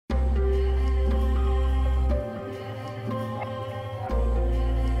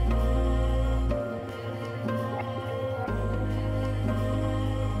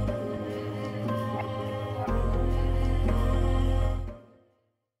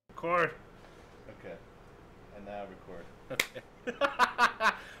Record. Okay. And now record. Okay.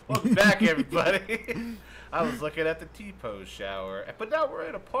 Welcome back, everybody. I was looking at the T-pose shower, but now we're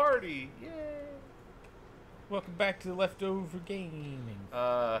at a party. Yay! Welcome back to the Leftover Gaming.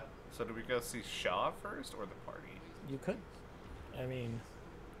 So do we go see Shaw first or the party? You could. I mean,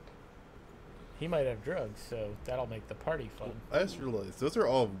 he might have drugs, so that'll make the party fun. I just realized those are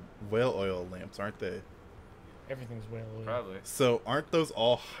all whale oil lamps, aren't they? Everything's whale oil. Probably. So aren't those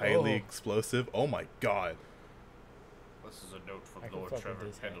all highly explosive? Oh my god. This is a note from I can Lord fuck with Trevor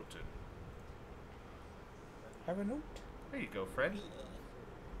this guy. Pendleton. Have a note. There you go, friend.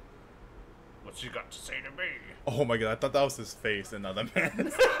 What you got to say to me? Oh my god, I thought that was his face and not the man.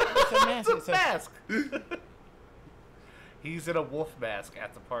 It's a mask. It's a mask. He's in a wolf mask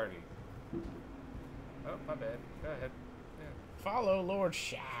at the party. Oh, my bad. Go ahead. Yeah. Follow Lord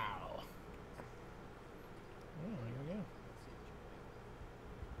Shao. Oh, here we go.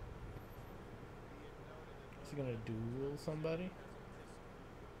 Is he gonna duel somebody?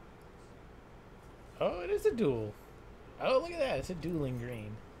 Oh, it is a duel. Oh, look at that. It's a dueling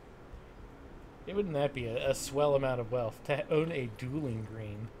green. Yeah, wouldn't that be a swell amount of wealth to own a dueling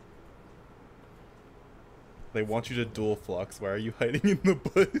green? They want you to duel Flux. Why are you hiding in the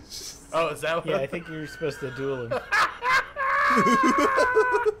bush? Oh, is that what? Yeah, I think you're supposed to duel him.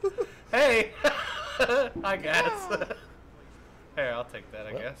 Hey! I guess. Hey, I'll take that,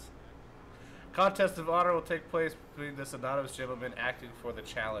 I guess. Contest of honor will take place between this anonymous gentleman acting for the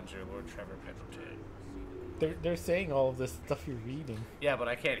challenger, Lord Trevor Pendleton. They're saying all of this stuff you're reading. Yeah, but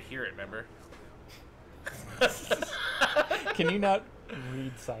I can't hear it, remember? Can you not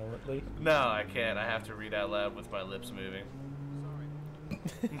read silently? No, I can't. I have to read out loud with my lips moving.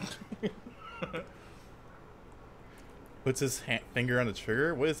 Puts his finger on the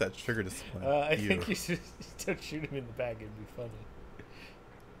trigger? What is that trigger display? I think you should don't shoot him in the back. It'd be funny.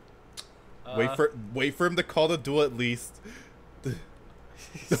 Wait for him to call the duel at least.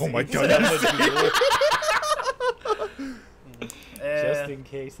 Oh my He's god. Just in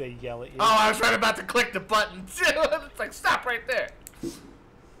case they yell at you. Oh, I was right about to click the button too. It's like, stop right there.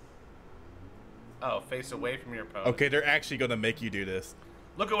 Oh, face away from your opponent. Okay, they're actually gonna make you do this.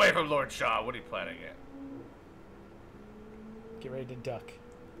 Look away from Lord Shaw. What are you planning at? Get ready to duck.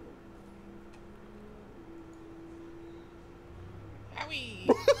 Owie!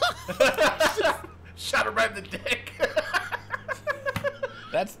 Shot him right in the dick.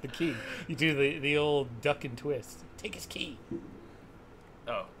 That's the key. You do the old duck and twist. Take his key.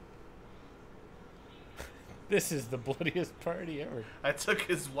 Oh. This is the bloodiest party ever. I took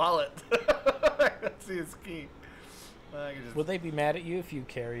his wallet. I don't see his key. I can just... Will they be mad at you if you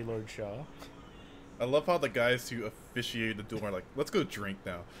carry Lord Shaw? I love how the guys who officiate the duel are like, let's go drink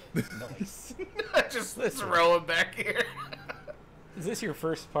now. Nice. Just throw him back here. Is this your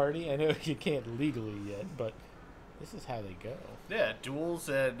first party? I know you can't legally yet, but this is how they go. Yeah, duels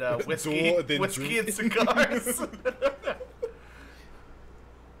and whiskey, Duel, then whiskey and drink. cigars.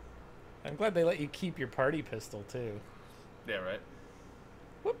 I'm glad they let you keep your party pistol, too. Yeah, right.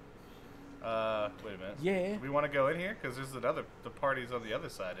 Whoop. Wait a minute. Yeah. Do we want to go in here? Because there's the party's on the other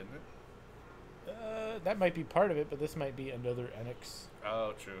side, isn't it? That might be part of it, but this might be another annex.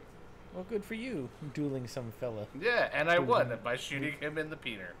 Oh, true. Well, good for you, dueling some fella. Yeah, and I won by shooting him in the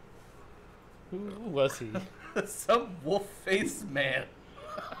peener. Who was he? Some wolf-faced man.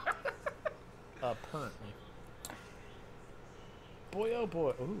 Apparently. Boy, oh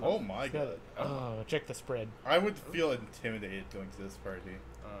boy. Ooh, Oh my got- god. Oh, check the spread. I would feel intimidated going to this party.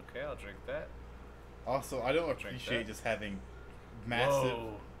 Okay, I'll drink that. Also, I don't Drink appreciate that. just having massive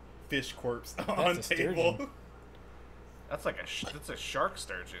Whoa. fish corpse That's on a table. sturgeon. That's like that's a shark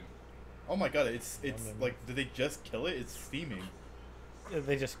sturgeon. Oh my god, it's Yum. like, did they just kill it? It's steaming.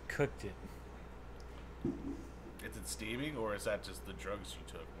 They just cooked it. Is it steaming, or is that just the drugs you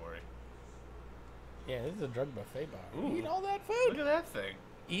took, Maury? Yeah, this is a drug buffet bar. Ooh. Eat all that Look food. at that thing.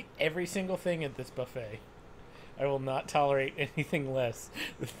 Eat every single thing at this buffet. I will not tolerate anything less.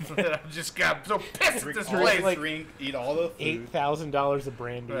 I'm just got so pissed at this Drink, place. like- drink, eat all the food. $8,000 of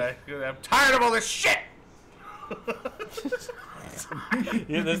brandy. Right, I'm tired of all this shit.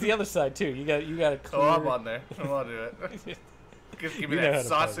 Yeah, there's the other side too. You got to clear. Oh, I'm on there. I'm on to it. Just give me You know how that to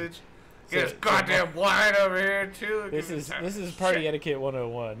party. sausage. So- Get this goddamn wine over here too. This Give me is some party shit. etiquette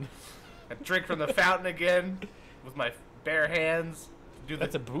 101. I drink from the fountain again with my bare hands. Do the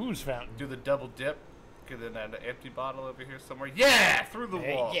That's a booze fountain. do the double dip. Get then an empty bottle over here somewhere. Yeah, through the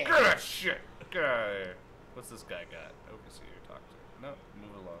Hey, wall. yeah. Good shit. Get out of here. What's this guy got? Overseer, talk to. No,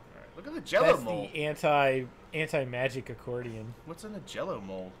 move along. All right. Look at the Jello That's mold. the anti-magic accordion. What's in a Jello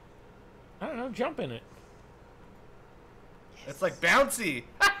mold? I don't know. Jump in it. It's like bouncy.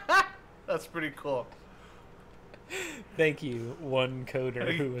 That's pretty cool. Thank you, one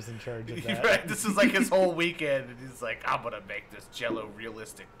coder who was in charge of that. Right, this is like his whole weekend, and he's like, I'm gonna make this Jello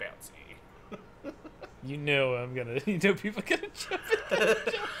realistic bouncy. You know I'm gonna. You know people are gonna jump in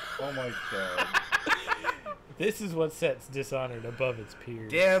that. Oh my god. This is what sets Dishonored above its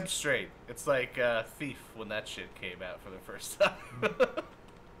peers. Damn straight. It's like Thief when that shit came out for the first time.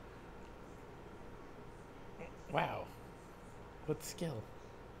 Wow. What skill?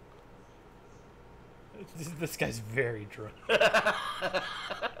 This guy's very drunk.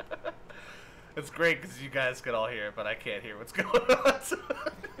 It's great because you guys can all hear it, but I can't hear what's going on.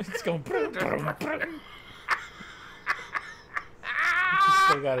 It's going. Brum, brum, brum. Just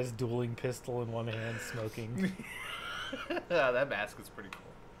still got his dueling pistol in one hand, smoking. That mask is pretty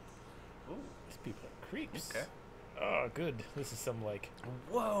cool. Ooh. These people are creeps. Okay. Oh, good. This is some like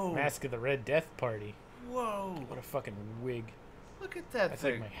Whoa. Mask of the Red Death party. Whoa. What a fucking wig. Look at that That's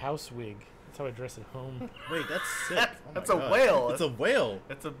thing. like my house wig. That's how I dress at home. Wait, that's sick. Oh my That's a god. whale. It's a whale.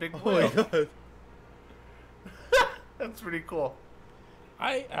 It's a big Oh whale. my god. That's pretty cool.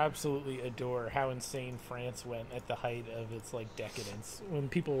 I absolutely adore how insane France went at the height of its like decadence when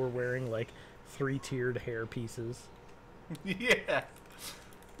people were wearing like 3-tiered hair pieces. Yeah.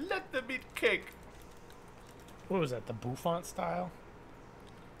 Let them eat cake. What was that? The bouffant style?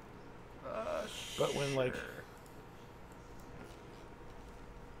 But when like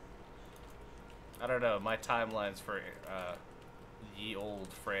I don't know, my timelines for ye old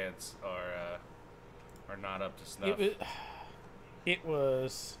France are not up to snuff. it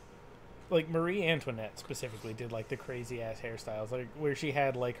was like Marie Antoinette specifically did like the crazy ass hairstyles, like where she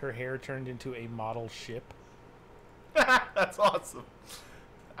had like her hair turned into a model ship. That's awesome.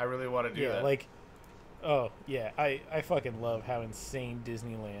 I really want to do that. Like, oh yeah, I fucking love how insane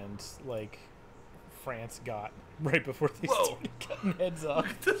Disneyland like France got right before they started cutting heads off. Look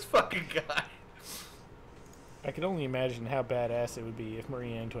at this fucking guy. I could only imagine how badass it would be if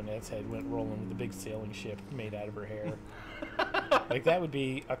Marie Antoinette's head went rolling with a big sailing ship made out of her hair. Like, that would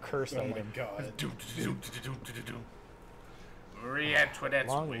be a cursed Oh my item. god. Marie Antoinette's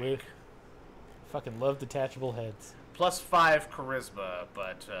Long wig. live. Fucking love detachable heads. +5 charisma,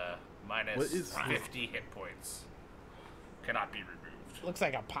 but minus What is- 50 hit points. Cannot be removed. Looks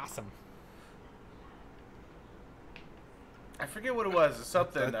like a possum. I forget what it was. It's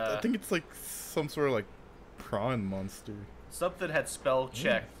something. I think it's like some sort of like prawn monster. Something had spell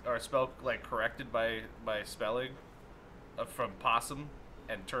checked or spell like corrected by spelling from possum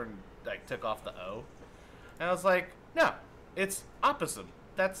and took off the O, and I was like, no, it's opossum.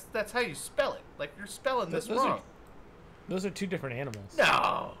 That's how you spell it. Like you're spelling this wrong. Those are two different animals.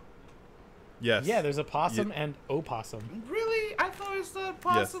 No, Yes. Yeah, there's a possum and opossum. really? I thought it was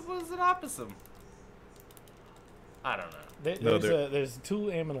possum was an opossum. I don't know. There's two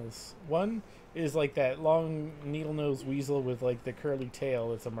aminals. One is like that long needle-nosed weasel with like the curly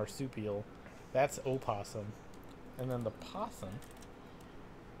tail. It's a marsupial. That's opossum. And then the possum,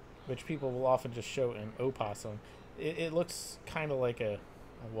 which people will often just show in opossum, it looks kind of like a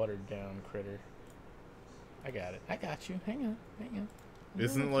watered-down critter. I got it. I got you. Hang on.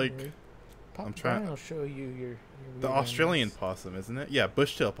 Isn't like I'm trying. I'll show you your the weird Australian animals. possum, isn't it? Yeah,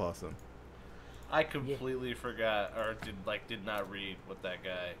 bushtail possum. I completely forgot or did not read what that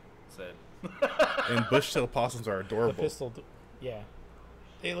guy said. And bushtail possums are The adorable. pistol, yeah.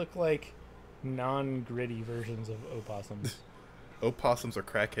 They look like non-gritty versions of opossums. Opossums are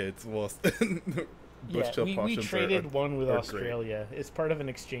crackheads. Well, Yeah, bushtail we possums traded one with are Australia. It's part of an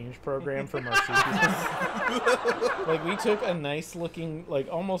exchange program for marsupials. Like, we took a nice-looking, like,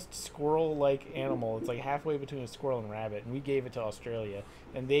 almost squirrel-like animal. It's, like, halfway between a squirrel and rabbit, and we gave it to Australia.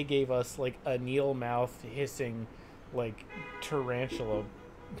 And they gave us, like, a Neal mouth hissing, like, tarantula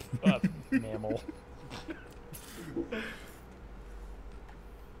mammal. Oh,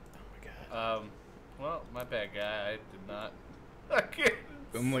 my God. Well, my bad, guy. I did not. I can't.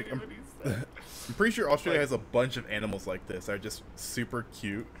 I'm like, see what he said. I'm pretty sure Australia has a bunch of animals like this. They're just super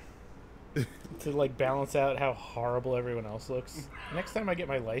cute. To like balance out how horrible everyone else looks. Next time I get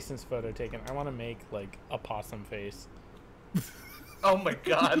my license photo taken, I want to make like a possum face. Oh my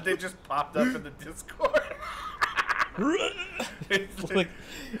god, they just popped up in the Discord. Like,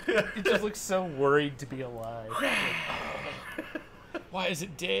 it just looks so worried to be alive. Like, why is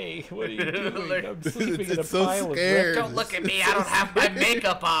it day? What are you doing? Like, I'm sleeping in a it's so pile scared. of Don't look at me, I don't have my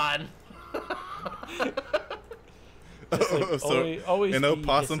makeup on. Just, like, So always an be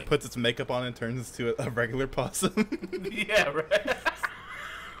opossum hissing. puts its makeup on and turns into a regular possum. Yeah, right.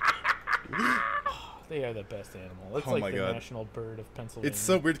 They are the best animal. It's Oh like my the God. national bird of Pennsylvania. It's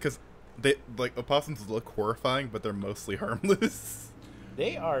so weird because they like opossums look horrifying, but they're mostly harmless.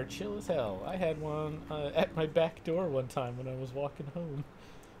 They are chill as hell. I had one at my back door one time when I was walking home.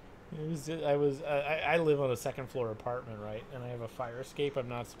 It was I live on a second floor apartment, right? And I have a fire escape I'm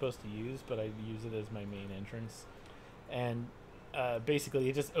not supposed to use, but I use it as my main entrance. And basically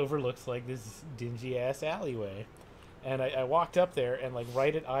it just overlooks like this dingy ass alleyway. And I walked up there, and like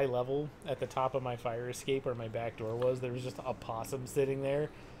right at eye level at the top of my fire escape where my back door was, there was just a possum sitting there.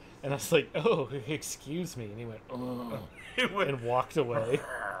 And I was like, "Oh, excuse me." And he went, "Oh," and walked away.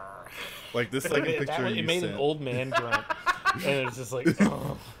 Like this second picture it you made sent. an old man grunt. And it was just like,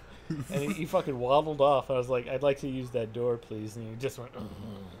 "Oh." And he fucking waddled off. I was like, "I'd like to use that door, please." And he just went, "Oh."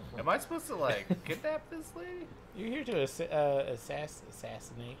 Am I supposed to like kidnap this lady? You're here to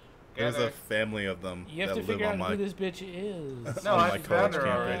assassinate. There's a family of them You have that to live figure on out my. who this bitch is. No, On I my found college her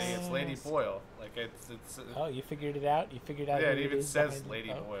already. campus. It's Lady Boyle. Like it's. Oh, you figured it out? You figured out Yeah, who it even is says behind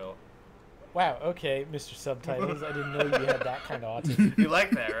Lady oh. Boyle. Wow, okay, Mr. Subtitles. I didn't know you had that kind of autism. You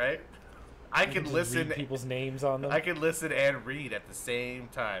like that, right? I You can just listen. read people's names on them. I can listen and read at the same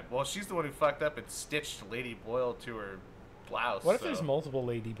time. Well, she's the one who fucked up and stitched Lady Boyle to her blouse. What if so. there's multiple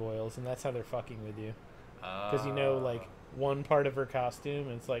Lady Boyles and that's how they're fucking with you? Because you know, like, one part of her costume,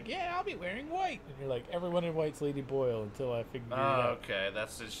 and it's like, yeah, I'll be wearing white. And you're like, everyone in white's Lady Boyle until I figured it out. Okay,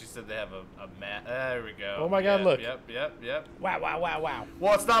 that's it. She said they have a mat. There we go. Oh my God, Yep, look. Yep. Wow, wow, wow, wow.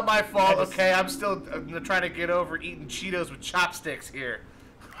 Well, it's not my fault, I just- okay? I'm still trying to get over eating Cheetos with chopsticks here.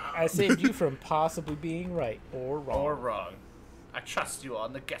 I saved you from possibly being right or wrong. Or wrong. I trust you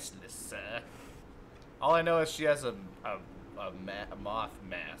on the guest list, sir. All I know is she has a moth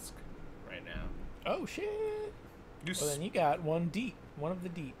mask right now. Oh, shit. You, Well, then you got one of the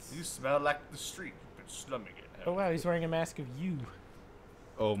deets. you smell like the street. You've been slumming it. Oh, wow, he's wearing a mask of you.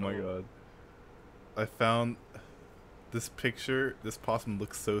 Oh my god. I found this picture. This possum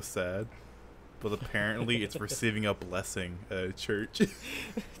looks so sad, but apparently it's receiving a blessing at a church.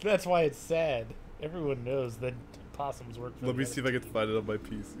 That's why it's sad. Everyone knows that possums work for Let the me other see if I can team. find it on my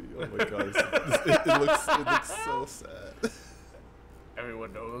PC. Oh my god, it looks so sad.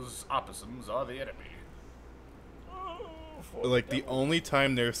 Everyone knows opossums are the enemy. Like the only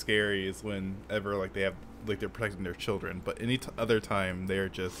time they're scary is whenever like they're protecting their children, but any other time they're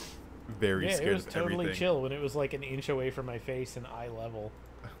just very Yeah, scared it was of totally everything. chill when it was like an inch away from my face and eye level.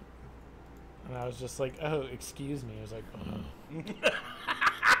 And I was just like, oh, excuse me. I was like,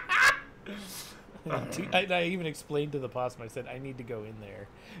 oh. I even explained to the possum, I said, I need to go in there.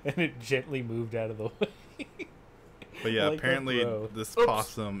 And it gently moved out of the way. But yeah, Like a apparently bro. this Oops.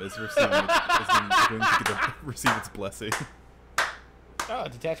 possum is receiving is going to receive its blessing. Oh,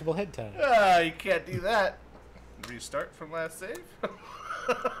 detachable head time. You can't do that. Restart from last save?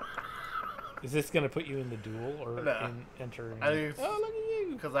 Is this going to put you in the duel or Nah. in entering? I think it's Oh, look at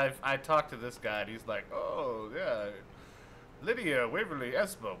you. because I talked to this guy and he's like, oh, yeah, Lydia, Waverly,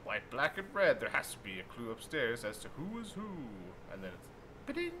 Esma, white, black, and red. There has to be a clue upstairs as to who is who. And then it's,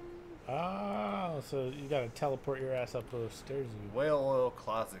 ba-ding. Oh, so you got to teleport your ass up those stairs. Whale oil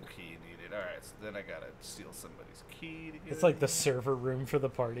closet key needed. Alright, so then I gotta steal somebody's key to get It's like in the here. server room for the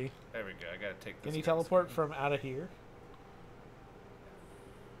party. There we go, I gotta take this. Can you guy's teleport key. from out of here?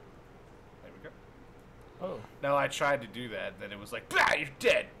 There we go. Oh, No, I tried to do that, then it was like, bah, you're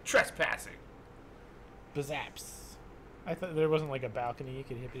dead! Trespassing! bazaps. I thought there wasn't like a balcony you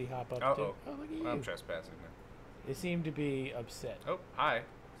could hippity hop up to. Uh-oh. Oh, look at you. Well, I'm trespassing now. They seem to be upset. Oh, hi.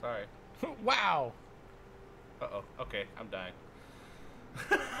 Sorry. Wow. Uh-oh. Okay, I'm dying.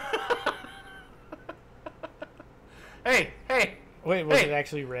 Hey! Wait, was Hey! it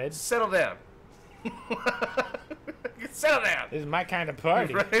actually red? Settle down. Settle down! This is my kind of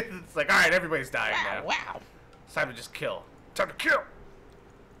party. Right? It's like, alright, everybody's dying now. Wow. It's time to just kill. Time to kill!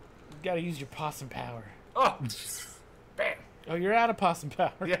 You gotta use your possum power. Oh! Bam! Oh, you're out of possum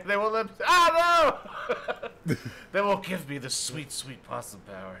power. Yeah, they won't let. Oh no! They won't give me the sweet, sweet possum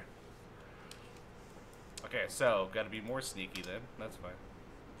power. Okay, so gotta be more sneaky then. That's fine.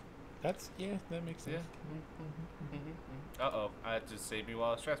 Yeah, that makes sense. Uh oh, I just saved me while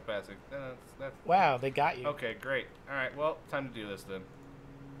I was trespassing. That's Wow, they got you. okay. Great. All right. Well, time to do this then.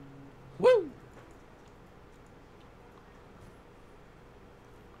 Woo!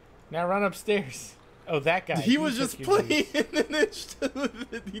 Now run upstairs. Oh, that guy. He was took just your playing boots. an instrument.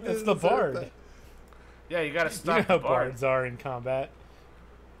 He That's doesn't the deserve bard. that. Yeah, you gotta You stop know how the bard. bards are in combat.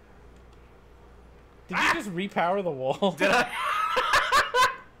 Did you just repower the wall? Did I?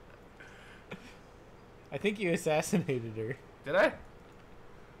 I think you assassinated her. Did I?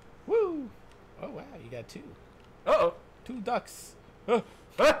 Woo! Oh wow, you got two. Uh oh. 2 ducks. Oh,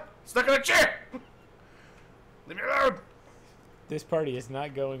 Stuck in a chair. Leave me alone. this party is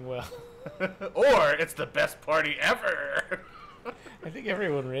not going well. Or it's the best party ever. I think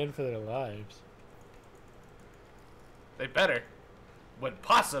everyone ran for their lives. They better. When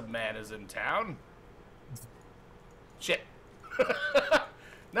Possum Man is in town. Shit.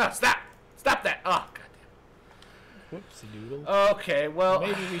 No, stop. Stop that. Oh, goddamn. Whoopsie doodle. Okay, well.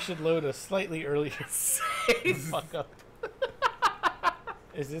 Maybe we should load a slightly earlier. Save. Fuck up.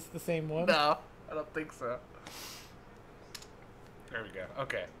 Is this the same one? No, I don't think so. There we go.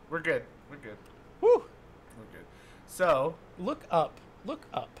 Okay, we're good. We're good. Woo! We're good. So. Look up. Look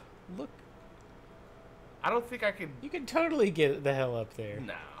up. Look. I don't think I can. You can totally get the hell up there.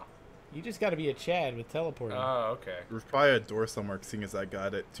 No. You just got to be a Chad with teleporting. Oh, okay. There's probably a door somewhere, seeing as I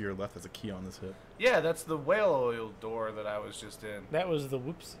got it to your left as a key on this hip. Yeah, that's the whale oil door that I was just in. That was the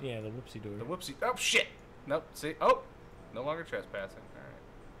whoops. Yeah, the whoopsie door. The whoopsie. Oh, shit. Nope. See? Oh. No longer trespassing. All right.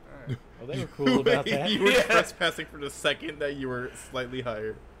 All right. Well, they were cool about that. You were Yeah. trespassing for the second that you were slightly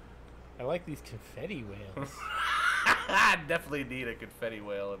higher. I like these confetti whales. I definitely need a confetti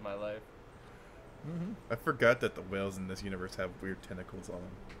whale in my life. Mm-hmm. I forgot that the whales in this universe have weird tentacles on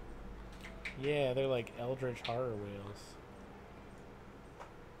them. Yeah, they're like eldritch horror whales.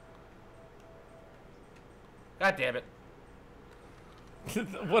 God damn it.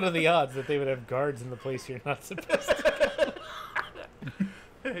 What are the odds that they would have guards in the place you're not supposed to?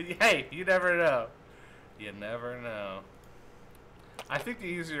 Hey, you never know. You never know. I think the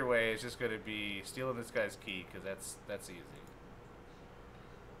easier way is just going to be stealing this guy's key, because that's easy.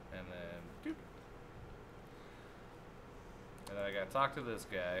 And then, doop. And then I got to talk to this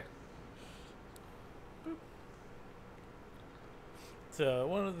guy. Boop. So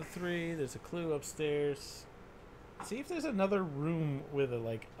one of the three. There's a clue upstairs. See if there's another room with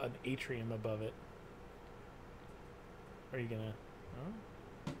an atrium above it. Are you gonna? Huh?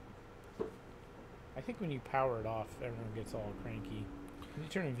 I think when you power it off, everyone gets all cranky. Can you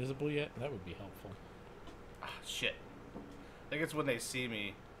turn invisible yet? That would be helpful. Ah, shit. I think it's when they see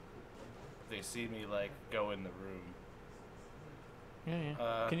me. They see me, like, go in the room.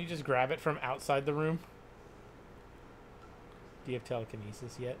 Yeah. Can you just grab it from outside the room? Do you have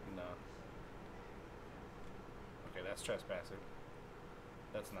telekinesis yet? No. Okay, that's trespassing.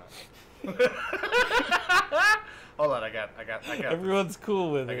 That's not. Hold on, I got Everyone's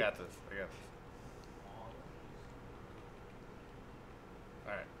cool with I it. got this.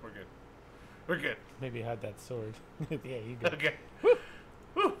 Alright, we're good. We're good. Maybe hide that sword. Yeah, you go. Okay.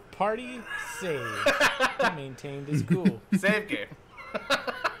 Party saved. He maintained his cool. Save game.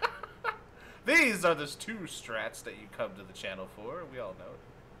 These are the two strats that you come to the channel for. We all know it.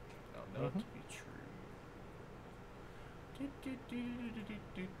 We all know it to be true.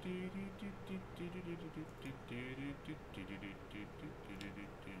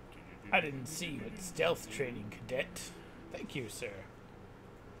 I didn't see you at stealth training, cadet. Thank you, sir.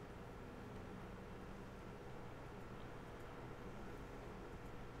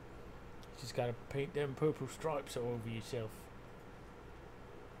 Just gotta paint them purple stripes all over yourself.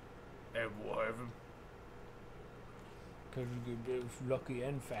 And what have him? Cause you get both lucky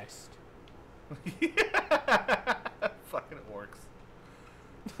and fast. Fucking orcs.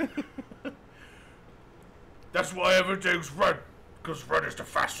 That's why everything's red, because red is the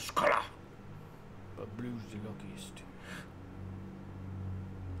fastest color. But blue's the luckiest.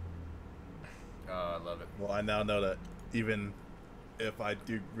 Oh, I love it. Well, I now know that even if I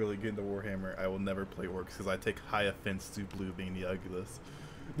do really get into Warhammer, I will never play orcs because I take high offense to blue being the ugliest.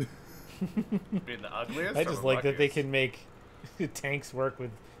 Being the ugliest? I or just the like that they luckiest? can make tanks work with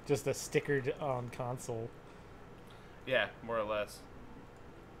just a sticker on console. Yeah, more or less.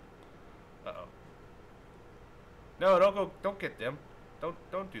 Uh-oh. No, don't get them.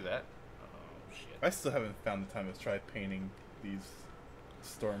 Don't do that. Oh, shit. I still haven't found the time to try painting these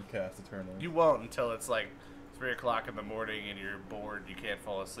Stormcast Eternals. You won't until it's like 3 o'clock in the morning and you're bored, you can't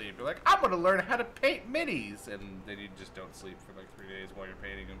fall asleep. You're like, I'm gonna learn how to paint minis, and then you just don't sleep for like 3 days while you're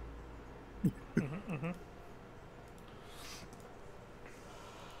painting them.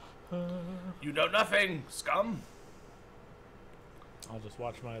 You know nothing, scum. I'll just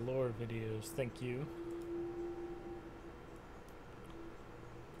watch my lore videos, thank you.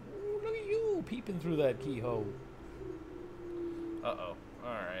 Ooh, look at you peeping through that keyhole. Uh-oh.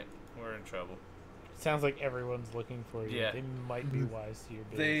 Alright. We're in trouble. Sounds like everyone's looking for you. Yeah. They might be wise to your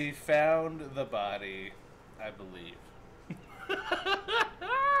biz. They found the body, I believe.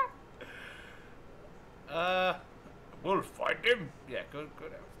 We'll find him. Yeah, go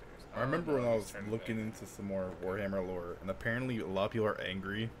downstairs. I remember when I was Turn it looking back. into some more Warhammer lore, and apparently a lot of people are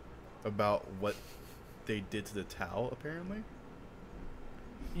angry about what they did to the Tau, apparently.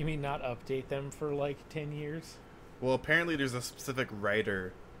 You mean not update them for like 10 years? Well, apparently there's a specific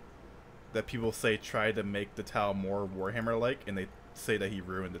writer that people say tried to make the Tau more Warhammer-like, and they say that he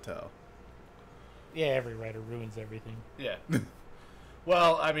ruined the Tau. Yeah, every writer ruins everything. Yeah.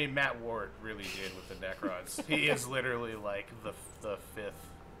 Well, I mean, Matt Ward really did with the Necrons. He is literally like the fifth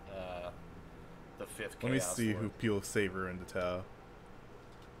Let me Chaos see Lord. who people say ruined the Tau.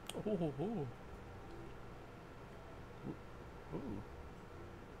 Ooh, ooh. Ooh.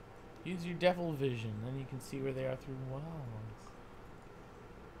 Use your devil vision, then you can see where they are through walls.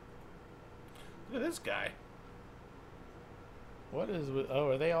 Look at this guy. What is with... Oh,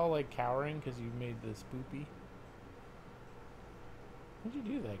 are they all, like, cowering because you made this poopy? What'd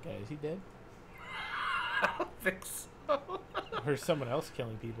you do to that guy? Is he dead? I don't think so. Or is someone else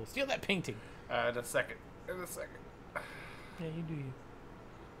killing people? Steal that painting! In a second. Yeah, you do you.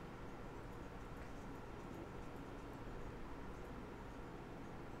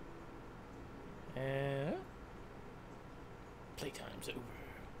 And... Playtime's over.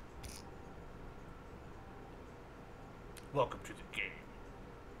 Welcome to the game.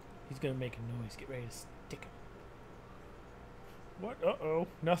 He's gonna make a noise. Get ready to stick him. What? Uh-oh.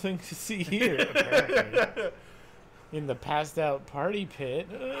 Nothing to see here, apparently. In the passed out party pit.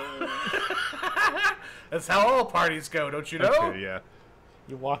 That's how all parties go, don't you know? Okay, yeah.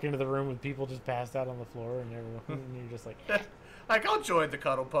 You walk into the room with people just passed out on the floor and everyone, and you're just like... Like, I'll join the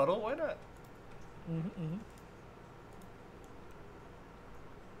cuddle puddle. Why not? Mm-hmm.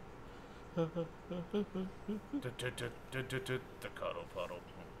 The cuddle puddle.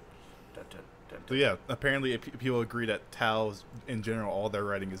 So yeah, apparently people agree that Tao's, in general, all their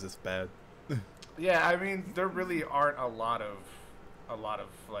writing is just bad. Yeah, I mean, there really aren't a lot of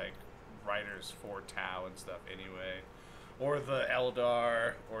like writers for Tau and stuff anyway, or the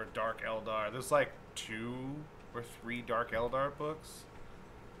Eldar or Dark Eldar. There's like 2 or 3 Dark Eldar books,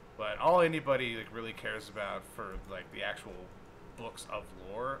 but all anybody like really cares about for like the actual books of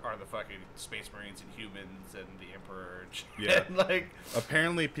lore are the fucking Space Marines and humans and the Emperor. Yeah, and, like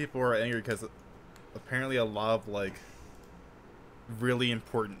apparently people are angry because apparently a lot of like really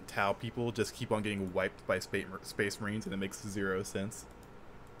important Tau people just keep on getting wiped by Space Marines, and it makes 0 sense.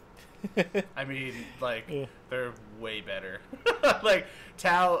 I mean, like, Yeah. they're way better. Like,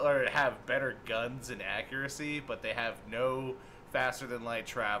 Tau have better guns and accuracy, but they have no faster-than-light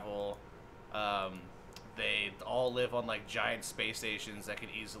travel. They all live on, like, giant space stations that can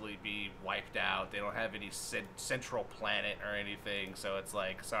easily be wiped out. They don't have any central planet or anything, so it's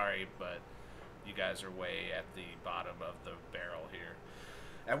like, sorry, but you guys are way at the bottom of the barrel here.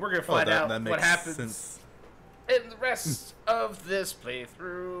 And we're going to find out what happens in the rest of this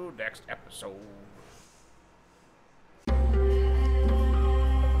playthrough next episode.